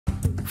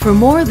For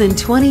more than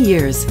 20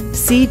 years,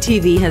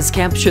 CTV has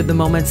captured the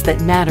moments that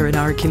matter in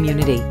our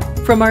community.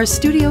 From our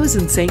studios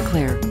in St.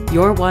 Clair,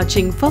 you're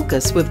watching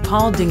Focus with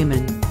Paul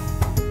Dingeman.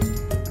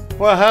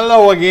 Well,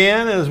 hello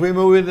again as we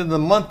move into the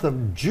month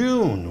of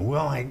June.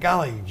 Well, my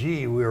golly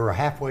gee, we were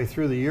halfway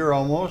through the year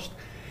almost,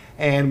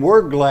 and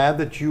we're glad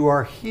that you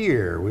are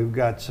here. We've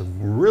got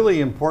some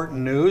really important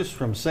news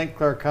from St.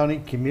 Clair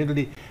County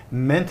Community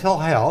Mental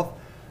Health.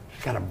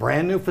 Got a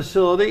brand new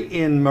facility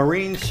in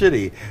Marine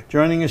City.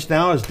 Joining us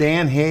now is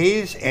Dan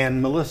Hayes and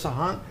Melissa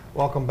Hunt.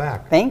 Welcome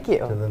back. Thank you.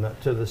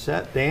 To the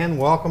set. Dan,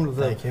 welcome to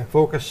the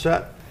Focus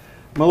set.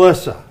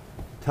 Melissa,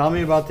 tell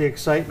me about the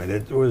excitement.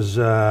 It was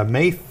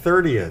May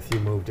 30th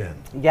you moved in.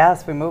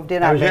 Yes, we moved in.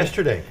 That was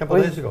yesterday, a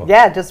couple days ago.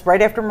 Yeah, just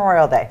right after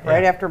Memorial Day. Yeah.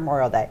 Right after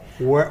Memorial Day.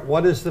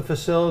 What is the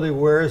facility?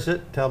 Where is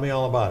it? Tell me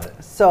all about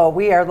it. So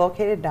we are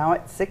located now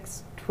at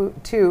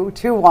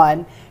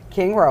 6221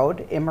 King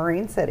Road in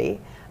Marine City.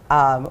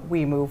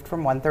 We moved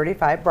from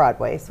 135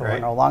 Broadway, so we're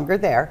no longer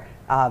there,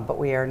 but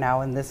we are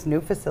now in this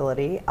new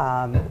facility.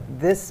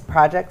 This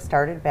project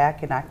started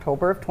back in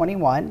October of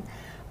 21.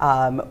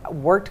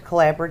 Worked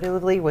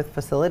collaboratively with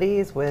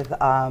facilities, with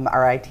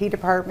our IT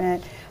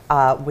department,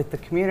 with the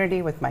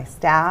community, with my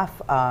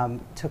staff.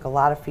 Took a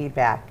lot of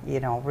feedback,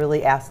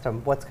 really asked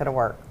them what's going to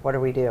work, what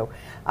do we do.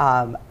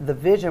 The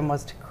vision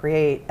was to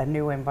create a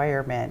new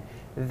environment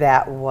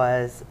that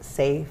was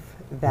safe,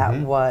 that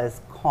was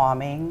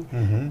calming,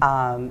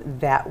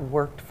 that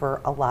worked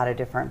for a lot of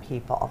different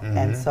people.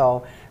 And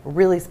so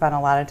really spent a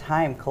lot of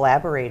time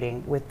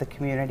collaborating with the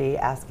community,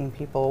 asking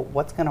people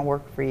what's going to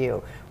work for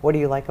you, what do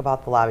you like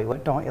about the lobby,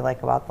 what don't you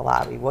like about the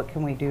lobby, what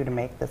can we do to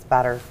make this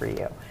better for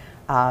you.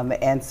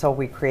 And so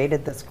we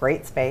created this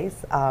great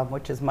space,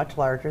 which is much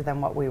larger than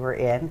what we were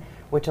in,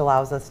 which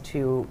allows us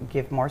to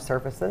give more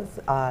services.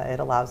 It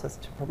allows us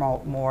to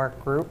promote more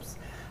groups.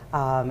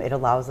 It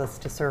allows us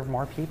to serve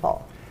more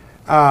people.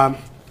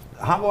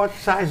 What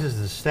size is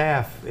the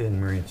staff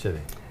in Marine City?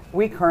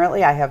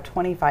 I have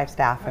 25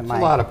 staff in my...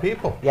 That's a lot of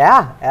people.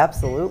 Yeah,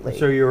 absolutely.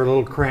 So you were a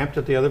little cramped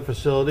at the other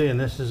facility, and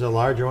this is a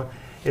larger one.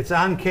 It's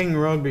on King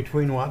Road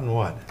between what and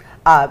what?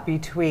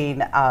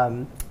 Between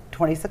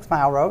 26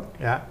 Mile Road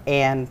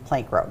and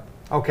Plank Road.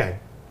 Okay,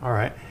 all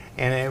right.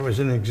 And it was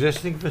an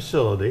existing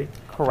facility.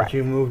 Correct. But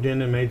you moved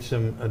in and made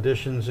some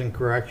additions and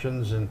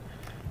corrections and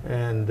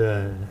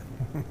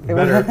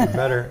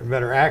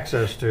better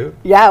access to.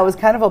 Yeah, it was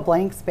kind of a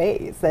blank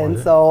space, and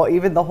so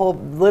even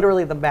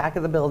literally the back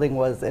of the building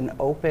was an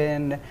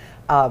open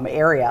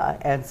area,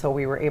 and so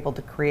we were able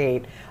to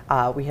create.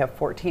 We have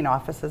 14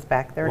 offices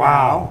back there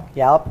now.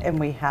 Yep, and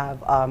we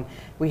have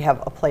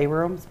a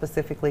playroom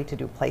specifically to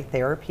do play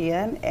therapy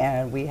in,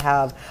 and we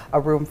have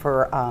a room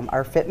for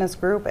our fitness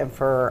group and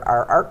for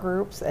our art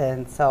groups,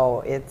 and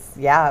so it's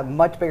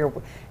much bigger.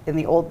 In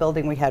the old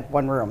building, we had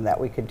one room that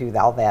we could do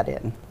all that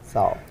in.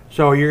 So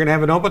you're going to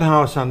have an open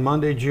house on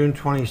Monday, June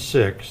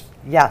 26th.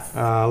 Yes.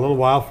 A little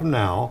while from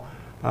now,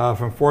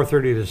 from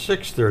 4:30 to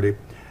 6:30.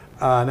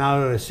 Now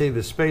that I see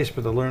the space,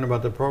 but to learn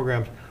about the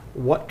programs,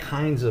 what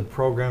kinds of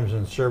programs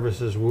and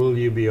services will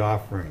you be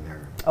offering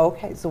there?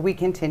 Okay, so we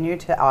continue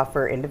to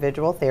offer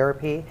individual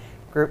therapy,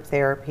 group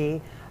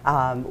therapy.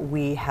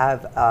 We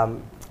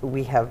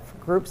have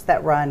groups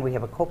that run. We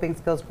have a coping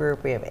skills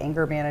group. We have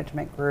anger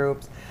management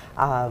groups.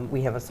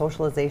 We have a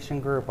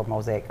socialization group, a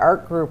mosaic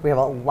art group. We have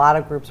a lot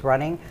of groups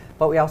running,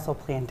 but we also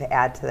plan to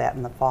add to that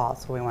in the fall.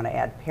 So we want to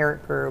add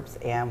parent groups,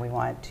 and we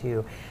want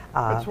to.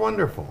 That's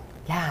wonderful.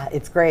 Yeah,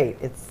 it's great.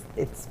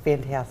 It's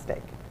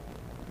fantastic.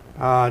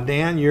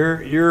 Dan,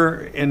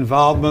 your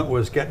involvement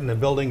was getting the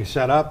building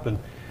set up and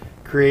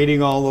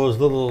creating all those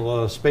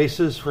little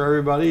spaces for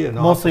everybody, and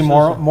mostly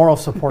moral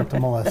support to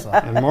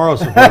Melissa. And moral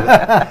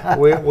support.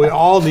 we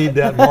all need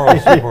that moral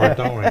support,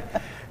 don't we?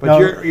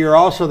 But you're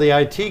also the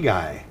IT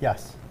guy.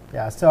 Yes.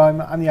 Yeah. So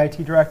I'm the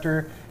IT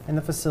director and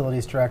the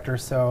facilities director.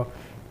 So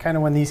kind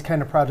of when these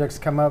kind of projects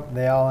come up,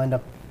 they all end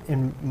up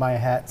in my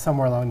hat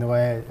somewhere along the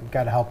way. I've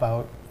got to help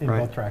out in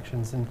both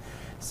directions. And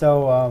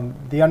so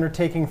the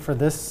undertaking for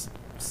this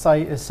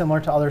site is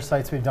similar to other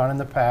sites we've done in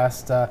the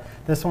past.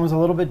 This one was a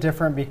little bit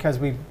different because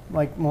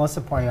like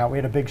Melissa pointed out, we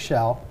had a big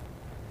shell.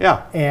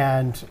 Yeah.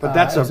 And but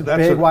that's a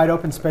big, wide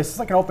open space. It's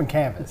like an open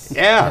canvas.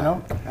 Yeah.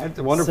 That's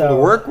wonderful to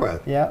work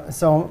with. Yeah.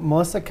 So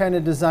Melissa kind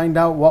of designed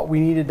out what we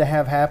needed to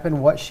have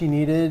happen, what she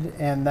needed,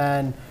 and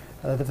then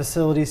the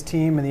facilities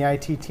team and the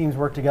IT teams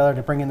worked together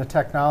to bring in the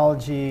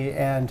technology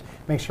and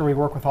make sure we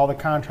work with all the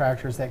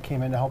contractors that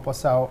came in to help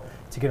us out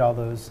to get all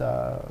those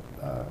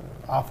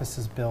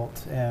offices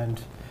built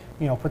and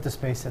put the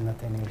space in that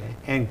they needed.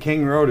 And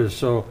King Road is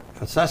so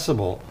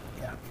accessible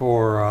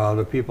for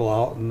the people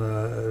out in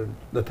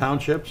the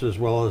townships as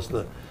well as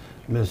the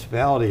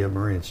municipality of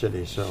Marine City,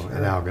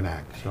 and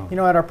Algonac. So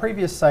at our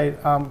previous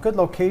site, good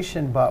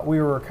location, but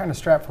we were kind of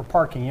strapped for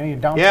parking.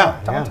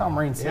 Downtown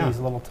Marine City is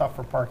a little tough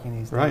for parking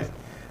these days.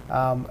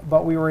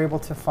 But we were able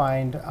to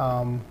find,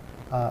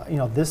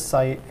 this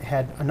site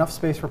had enough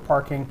space for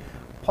parking.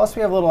 Plus,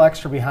 we have a little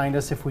extra behind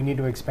us if we need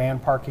to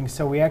expand parking.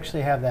 So we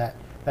actually have that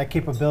that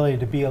capability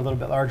to be a little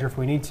bit larger if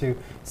we need to.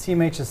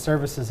 CMH's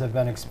services have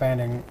been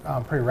expanding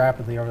pretty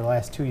rapidly over the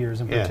last 2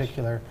 years in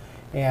particular.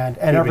 And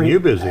at Keeping you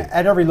busy.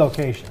 At every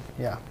location,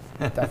 yeah,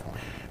 definitely.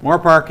 More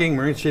parking,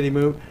 Marine City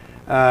move.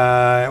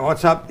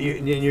 What's up?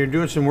 You're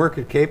doing some work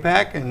at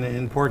KPAC and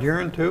in Port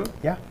Huron too?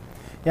 Yeah.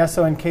 Yeah,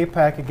 so in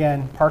KPAC,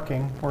 again,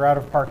 parking, we're out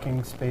of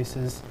parking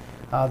spaces.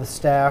 The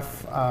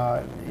staff,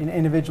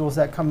 individuals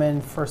that come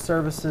in for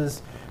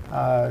services,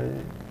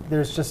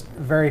 there's just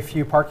very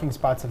few parking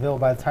spots available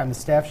by the time the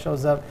staff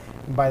shows up,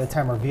 and by the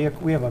time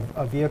we have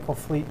a vehicle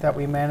fleet that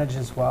we manage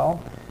as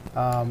well.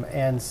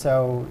 And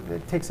so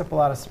it takes up a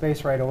lot of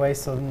space right away.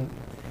 So then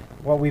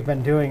what we've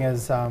been doing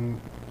is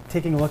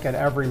taking a look at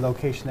every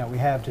location that we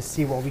have to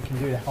see what we can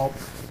do to help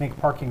make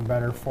parking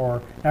better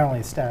for not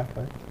only staff,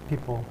 but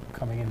people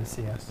coming in to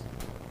see us.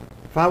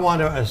 If I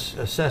want to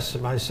assess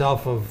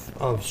myself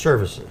of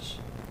services,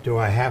 do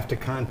I have to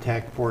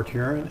contact Port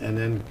Huron and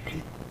then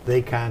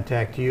they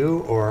contact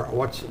you, or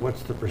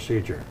what's the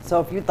procedure? So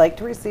if you'd like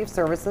to receive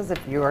services, if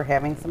you are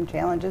having some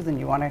challenges and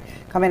you want to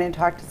come in and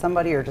talk to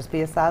somebody or just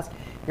be assessed,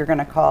 you're going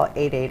to call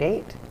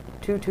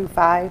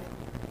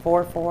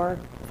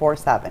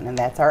 888-225-4447, and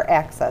that's our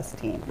access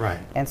team. Right.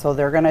 And so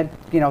they're going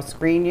to,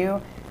 screen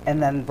you,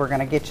 and then we're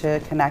going to get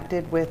you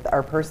connected with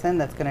our person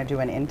that's going to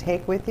do an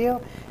intake with you,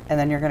 and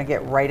then you're going to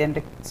get right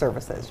into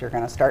services. You're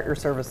going to start your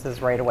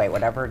services right away,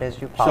 whatever it is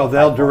you qualify So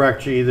they'll for.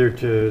 direct you either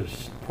to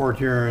Port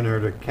Huron or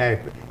to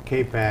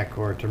KPAC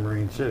or to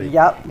Marine City.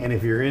 Yep. And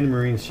if you're in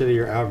Marine City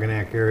or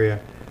Algonac area,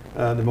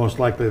 the most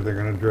likely they're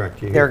going to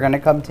direct you They're here. going to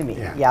come to me.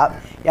 Yeah.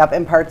 Yep,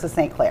 and parts of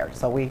St. Clair.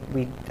 So we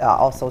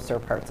also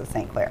serve parts of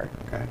St. Clair.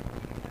 Okay.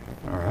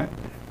 All right.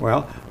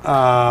 Well,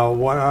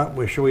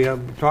 should we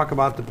talk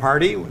about the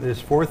party?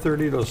 It's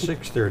 4:30 to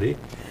 6:30.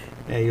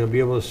 And you'll be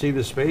able to see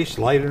the space,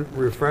 light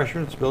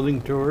refreshments,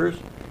 building tours,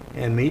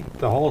 and meet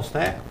the whole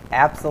staff.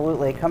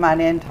 Absolutely. Come on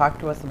in, talk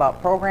to us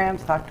about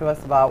programs, talk to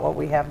us about what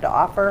we have to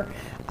offer.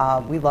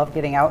 We love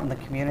getting out in the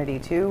community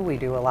too. We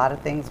do a lot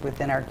of things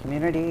within our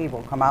community.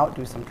 We'll come out,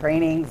 do some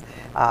trainings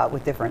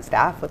with different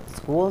staff, with the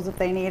schools if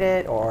they need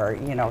it, or,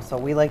 so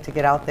we like to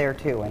get out there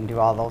too and do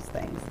all those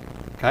things.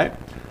 Okay.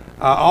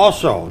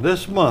 Also,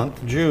 this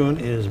month, June,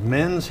 is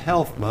Men's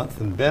Health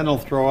Month, and Ben will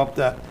throw up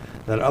that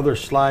other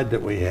slide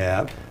that we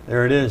have.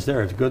 There it is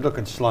there. It's a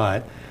good-looking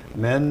slide.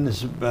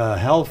 Men's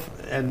Health,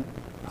 and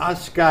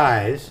us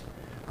guys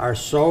are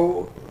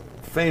so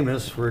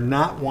famous for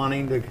not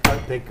wanting to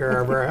take care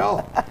of our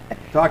health.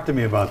 Talk to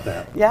me about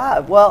that. Yeah,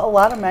 well, a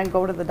lot of men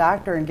go to the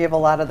doctor and give a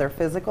lot of their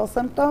physical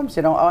symptoms,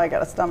 oh, I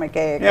got a stomach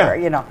ache, Yeah.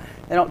 or,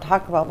 they don't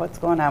talk about what's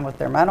going on with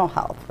their mental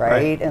health,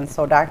 right? And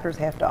so doctors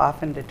have to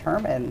often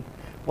determine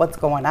what's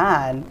going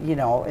on,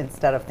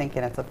 instead of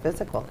thinking it's a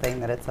physical thing,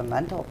 that it's a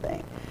mental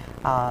thing.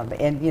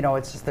 And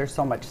it's just, there's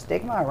so much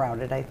stigma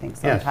around it, I think,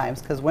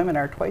 sometimes, because women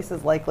are twice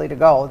as likely to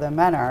go than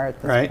men are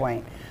at this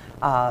point.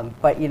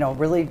 But,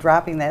 really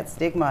dropping that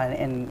stigma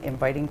and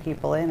inviting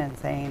people in and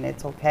saying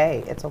it's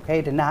okay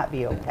to not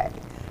be okay.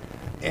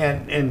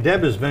 And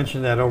Deb has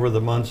mentioned that over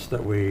the months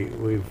that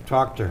we've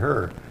talked to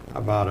her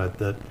about it,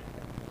 that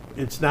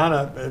it's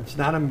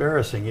not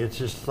embarrassing. It's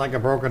just like a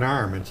broken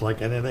arm. It's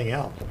like anything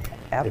else.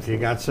 Absolutely. If you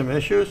got some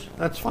issues,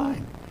 that's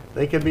fine.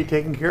 They can be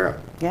taken care of.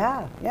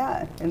 Yeah.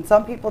 And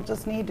some people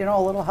just need, a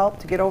little help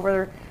to get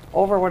over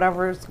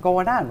whatever's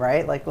going on,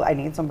 right? Like, I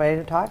need somebody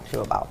to talk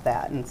to about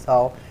that. And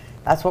so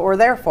that's what we're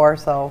there for.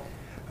 So.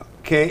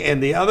 Okay,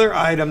 and the other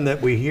item that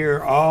we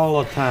hear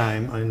all the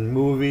time in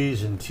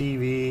movies and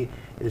TV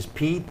is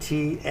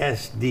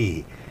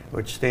PTSD,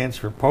 which stands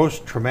for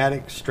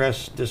Post-Traumatic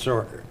Stress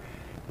Disorder.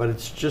 But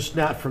it's just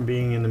not from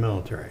being in the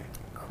military.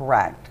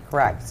 Correct.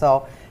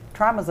 So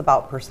trauma is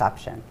about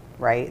perception,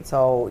 right?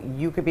 So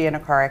you could be in a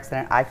car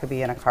accident, I could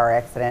be in a car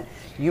accident.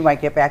 You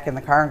might get back in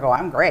the car and go,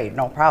 I'm great,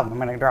 no problem, I'm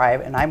going to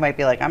drive. And I might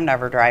be like, I'm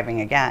never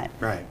driving again.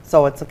 Right.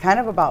 So it's kind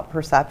of about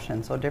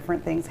perception. So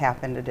different things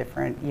happen to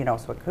different,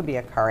 so it could be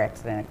a car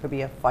accident, it could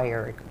be a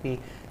fire, it could be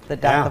the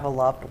death of a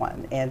loved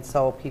one. And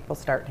so people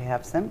start to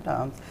have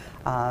symptoms,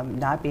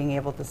 not being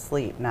able to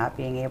sleep, not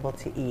being able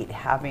to eat,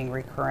 having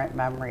recurrent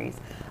memories.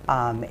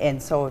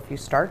 And so if you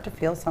start to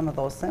feel some of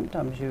those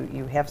symptoms,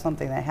 you have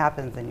something that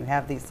happens and you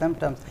have these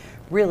symptoms,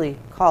 really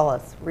call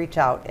us, reach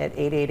out at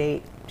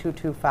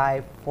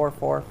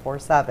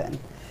 888-225-4447.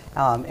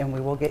 And we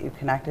will get you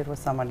connected with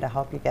someone to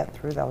help you get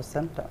through those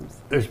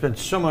symptoms. There's been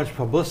so much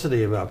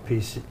publicity about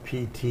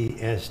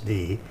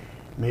PTSD.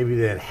 Maybe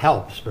that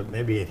helps, but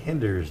maybe it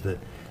hinders that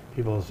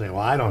people say, well,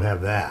 I don't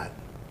have that.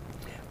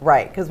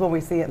 Right, because when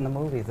we see it in the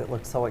movies, it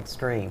looks so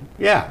extreme.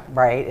 Yeah.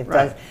 Right? It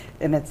does,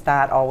 and it's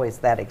not always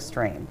that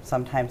extreme.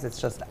 Sometimes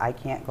it's just, I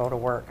can't go to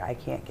work, I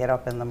can't get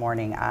up in the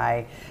morning,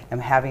 I am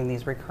having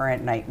these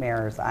recurrent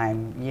nightmares,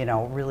 I'm,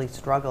 really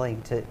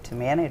struggling to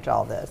manage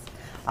all this.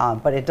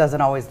 But it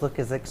doesn't always look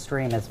as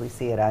extreme as we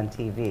see it on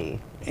TV.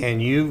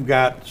 And you've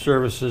got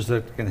services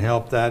that can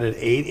help that at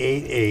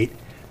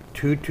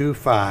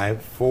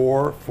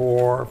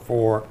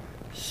 888-225-4447.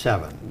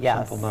 7.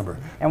 Yes. Simple number.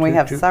 And we Two-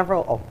 have two-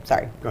 several, oh,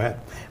 sorry. Go ahead.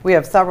 We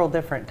have several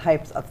different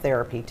types of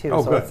therapy too.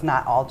 Oh, so good. it's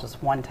not all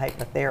just one type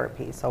of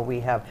therapy. So we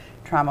have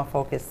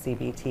trauma-focused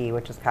CBT,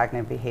 which is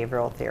cognitive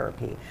behavioral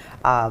therapy.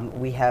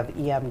 We have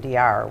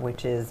EMDR,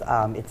 which is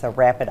it's a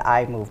rapid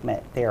eye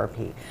movement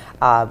therapy.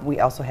 We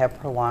also have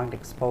prolonged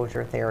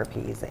exposure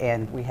therapies,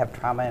 and we have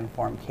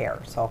trauma-informed care.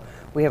 So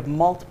we have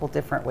multiple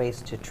different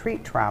ways to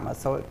treat trauma.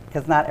 So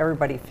because not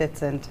everybody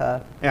fits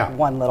into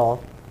one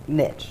little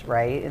niche,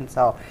 right? And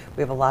so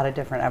we have a lot of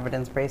different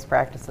evidence-based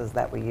practices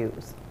that we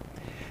use.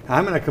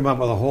 I'm going to come up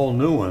with a whole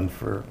new one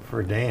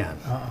for Dan,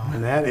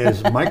 and that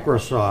is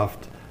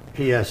Microsoft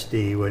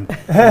PSD. When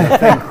the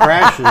thing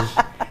crashes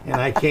and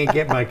I can't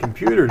get my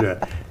computer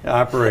to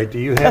operate, do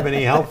you have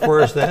any help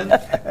for us then?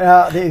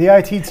 The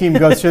IT team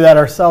goes through that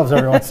ourselves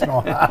every once in a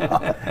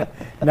while.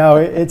 No,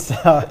 it's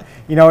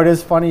you know, it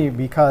is funny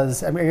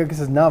because I mean, I guess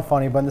it's not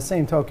funny, but in the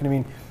same token, I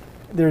mean,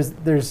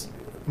 there's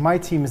my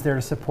team is there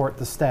to support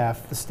the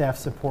staff. The staff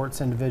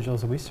supports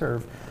individuals that we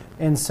serve,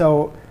 and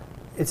so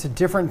it's a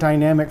different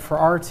dynamic for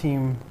our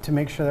team to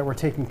make sure that we're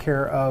taking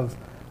care of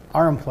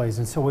our employees.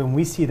 And so when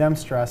we see them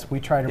stressed, we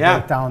try to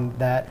break down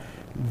that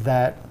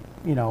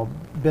you know,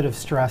 bit of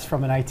stress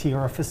from an IT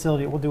or a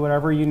facility. We'll do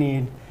whatever you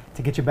need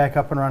to get you back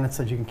up and running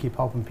so that you can keep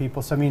helping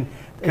people. So I mean,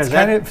 it's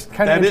kind of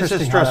interesting. That is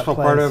a stressful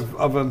how that part plays.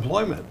 of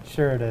employment.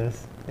 Sure it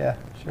is. Yeah.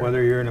 Sure.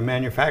 Whether you're in a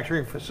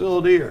manufacturing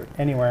facility or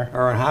anywhere,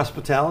 or in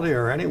hospitality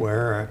or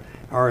anywhere,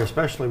 or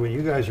especially when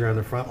you guys are on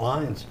the front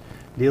lines,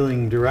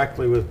 dealing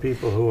directly with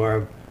people who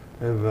have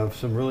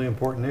some really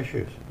important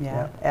issues.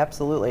 Yeah,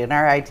 absolutely. And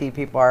our IT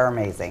people are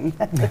amazing.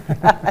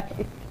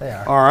 they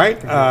are. All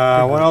right.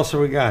 What else have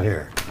we got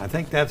here? I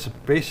think that's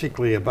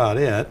basically about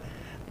it.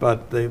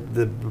 But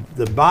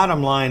the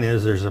bottom line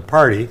is there's a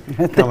party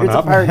coming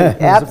up. Party.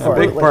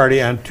 Absolutely. A big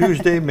party on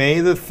Tuesday,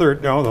 May the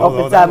 3rd. No,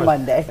 it's on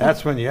Monday.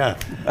 That's when, yeah.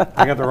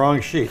 I got the wrong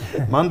sheet.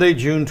 Monday,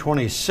 June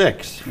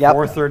 26th,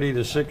 4:30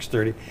 to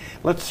 6:30.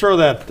 Let's throw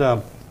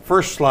that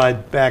first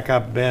slide back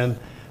up, Ben,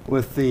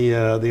 with the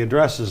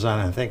addresses on,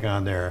 I think,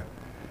 on there.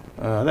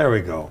 There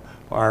we go.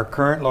 Our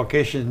current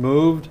location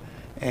moved,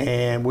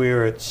 and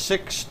we're at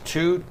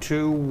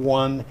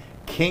 6221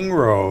 King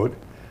Road.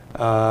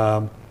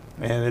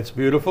 And it's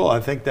beautiful. I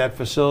think that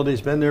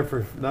facility's been there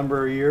for a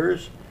number of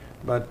years,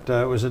 but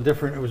it was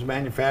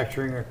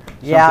manufacturing or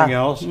something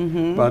else.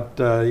 Mm-hmm. But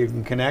you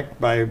can connect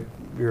by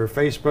your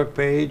Facebook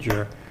page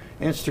or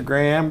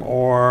Instagram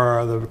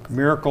or the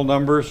Miracle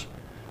numbers,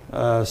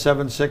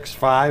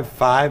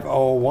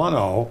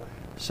 765-5010,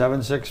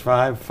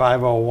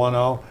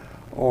 765-5010,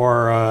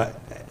 or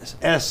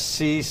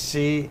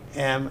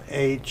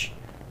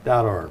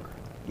SCCCMH.org.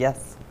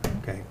 Yes.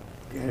 Okay.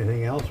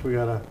 Anything else we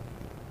got to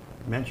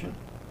mention?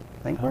 I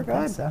think we're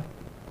good. So.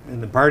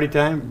 And the party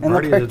time? And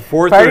Party's the at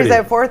 4:30. Party's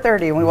at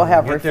 4:30, and we will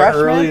have Get there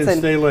early refreshments and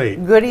stay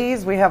late.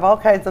 goodies. We have all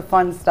kinds of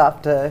fun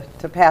stuff to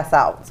pass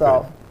out.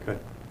 So. Good.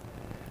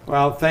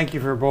 Well, thank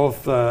you for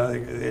both.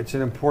 It's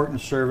an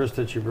important service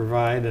that you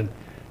provide, and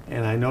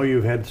I know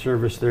you've had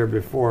service there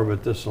before,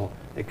 but this will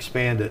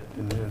expand it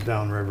in the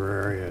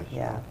downriver area.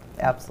 Yeah,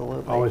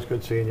 absolutely. Always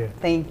good seeing you.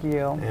 Thank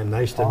you. And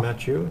nice to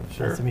meet you,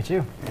 sir. Nice to meet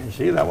you. And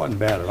see, that wasn't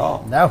bad at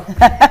all. No.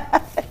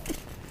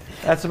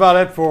 That's about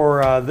it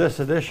for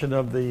this edition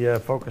of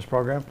the Focus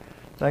program.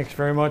 Thanks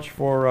very much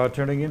for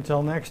tuning in.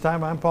 Till next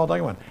time, I'm Paul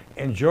Dingelman.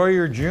 Enjoy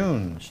your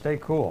June. Stay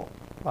cool.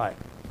 Bye.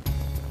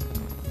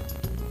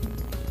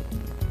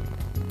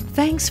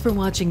 Thanks for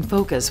watching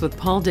Focus with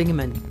Paul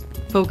Dingelman.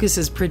 Focus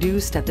is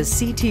produced at the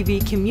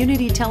CTV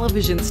Community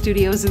Television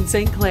Studios in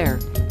St. Clair.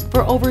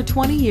 For over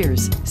 20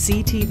 years,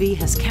 CTV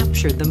has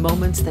captured the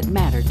moments that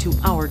matter to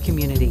our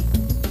community.